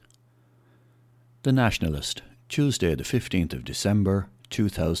The Nationalist, Tuesday the 15th of December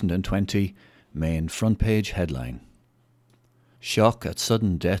 2020, main front page headline. Shock at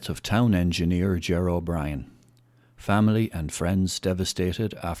sudden death of town engineer Ger O'Brien. Family and friends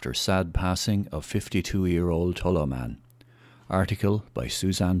devastated after sad passing of 52-year-old Tullow man. Article by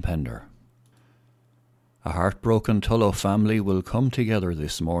Suzanne Pender. A heartbroken Tullow family will come together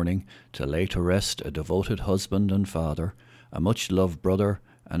this morning to lay to rest a devoted husband and father, a much-loved brother,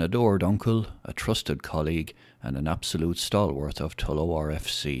 an adored uncle, a trusted colleague, and an absolute stalwart of Tullow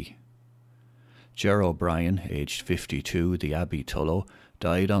RFC. Ger O'Brien, aged 52, the Abbey Tullow,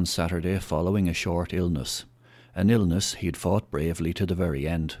 died on Saturday following a short illness, an illness he'd fought bravely to the very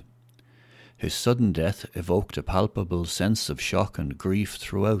end. His sudden death evoked a palpable sense of shock and grief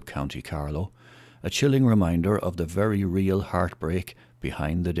throughout County Carlow, a chilling reminder of the very real heartbreak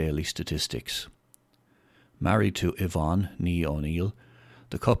behind the daily statistics. Married to Yvonne Nee O'Neill,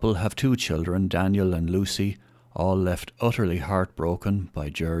 the couple have 2 children, Daniel and Lucy, all left utterly heartbroken by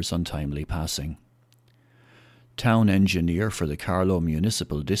Ger's untimely passing. Town engineer for the Carlow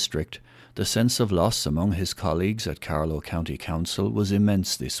Municipal District, the sense of loss among his colleagues at Carlow County Council was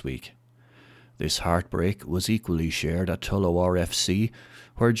immense this week. This heartbreak was equally shared at Tullow RFC,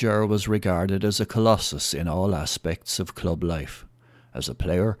 where Ger was regarded as a colossus in all aspects of club life, as a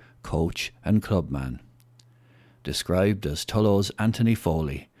player, coach and clubman. Described as Tullow's Anthony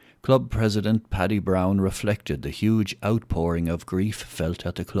Foley, club president Paddy Brown reflected the huge outpouring of grief felt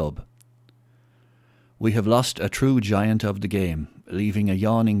at the club. "We have lost a true giant of the game, leaving a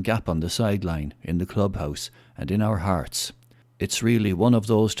yawning gap on the sideline, in the clubhouse and in our hearts. It's really one of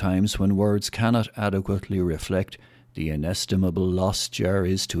those times when words cannot adequately reflect the inestimable loss Ger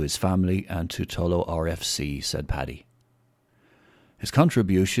is to his family and to Tullow RFC," said Paddy. His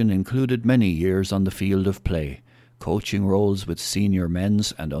contribution included many years on the field of play, coaching roles with senior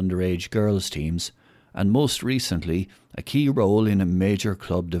men's and underage girls' teams, and most recently a key role in a major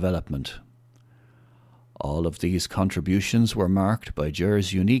club development. All of these contributions were marked by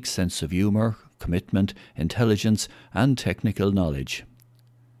Ger's unique sense of humour, commitment, intelligence and technical knowledge.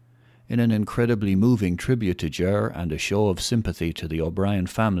 In an incredibly moving tribute to Ger and a show of sympathy to the O'Brien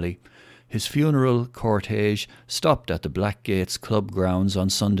family, his funeral cortege stopped at the Blackgates Club grounds on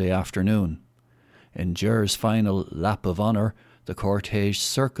Sunday afternoon. In Ger's final lap of honour, the cortege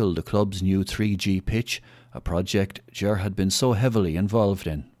circled the club's new 3G pitch, a project Ger had been so heavily involved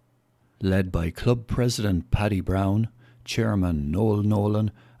in. Led by club president Paddy Brown, chairman Noel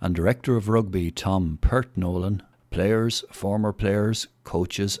Nolan and director of rugby Tom Pert Nolan, players, former players,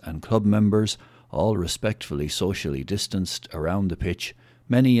 coaches and club members all respectfully socially distanced around the pitch,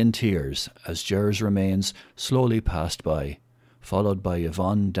 many in tears as Ger's remains slowly passed by, followed by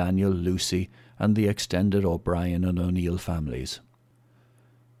Yvonne, Daniel, Lucy and the extended O'Brien and O'Neill families.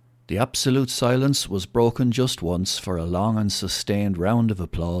 The absolute silence was broken just once for a long and sustained round of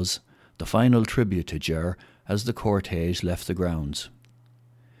applause, the final tribute to Ger as the cortege left the grounds.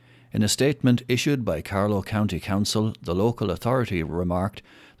 In a statement issued by Carlow County Council, the local authority remarked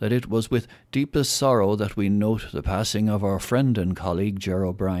that it was with deepest sorrow that we note the passing of our friend and colleague Ger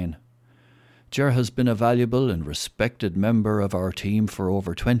O'Brien. Ger has been a valuable and respected member of our team for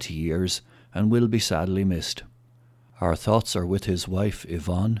over 20 years and will be sadly missed. Our thoughts are with his wife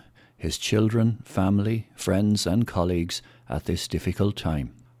Yvonne, his children, family, friends and colleagues at this difficult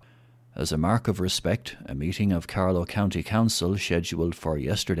time. As a mark of respect, a meeting of Carlow County Council scheduled for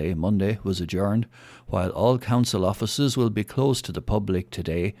yesterday, Monday, was adjourned, while all council offices will be closed to the public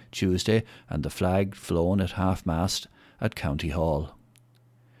today, Tuesday, and the flag flown at half-mast at County Hall.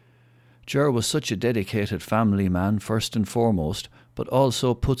 Ger was such a dedicated family man first and foremost, but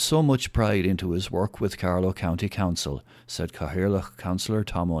also put so much pride into his work with Carlow County Council, said Cathaoirleach councillor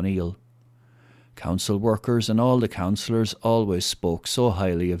Tom O'Neill. Council workers and all the councillors always spoke so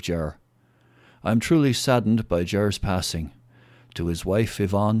highly of Ger. I am truly saddened by Ger's passing. To his wife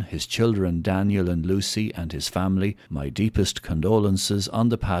Yvonne, his children Daniel and Lucy and his family, my deepest condolences on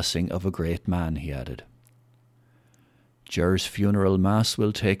the passing of a great man, he added. Ger's funeral mass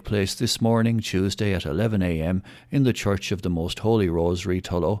will take place this morning, Tuesday at 11 a.m. in the Church of the Most Holy Rosary,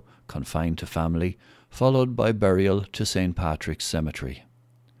 Tullow, confined to family, followed by burial to St. Patrick's Cemetery.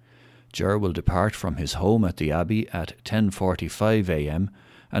 Ger will depart from his home at the Abbey at 10:45 a.m.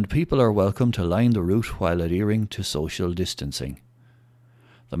 and people are welcome to line the route while adhering to social distancing.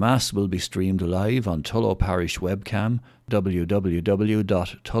 The Mass will be streamed live on Tullow Parish webcam,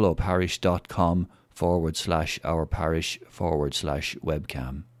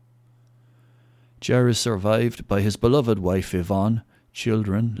 www.tullowparish.com/ourparish/webcam. Ger is survived by his beloved wife Yvonne,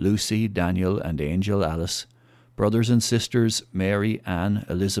 children Lucy, Daniel and Angel Alice, Brothers and sisters Mary, Anne,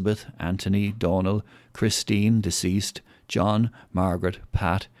 Elizabeth, Anthony, Donal, Christine, deceased, John, Margaret,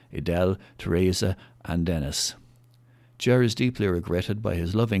 Pat, Edel, Teresa and Dennis. Ger is deeply regretted by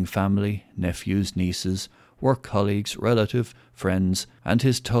his loving family, nephews, nieces, work colleagues, relative, friends and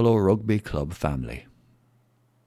his Tullow Rugby Club family.